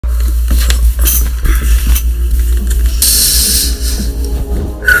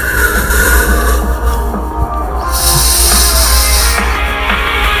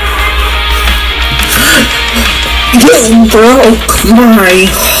broke my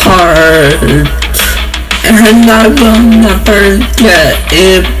heart, and I will never get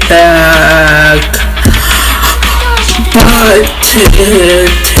it back. But it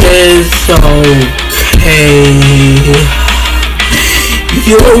is okay.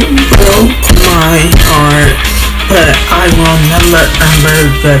 You broke my heart, but I will never ever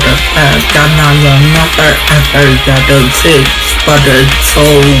get it back, and I will never ever get it fixed. But it's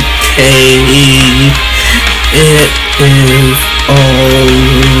okay. It is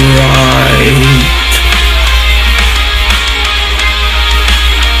alright.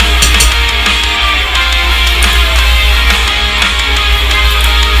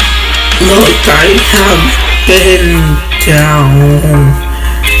 Look, I have been down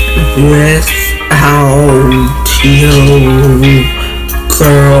without you,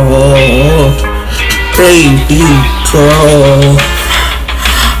 girl, baby girl.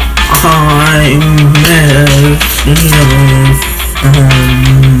 I miss you so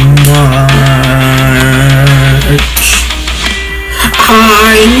much.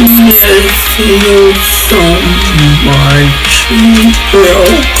 I miss you so much. You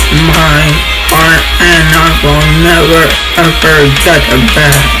broke my heart, and I will never ever get it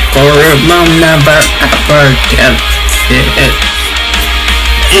back, or it will never ever get fixed.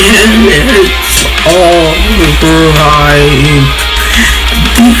 And it's alright,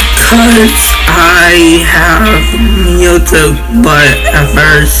 because I have music, but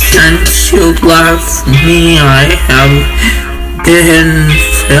ever since you left me, I have been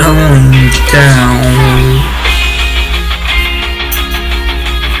feeling down.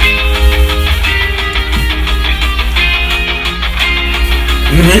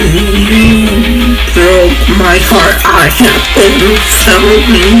 When you broke my heart, I have been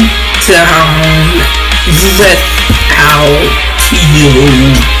feeling down without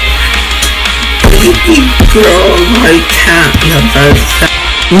you. Baby girl, I can't live without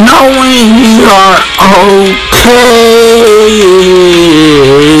knowing you're okay.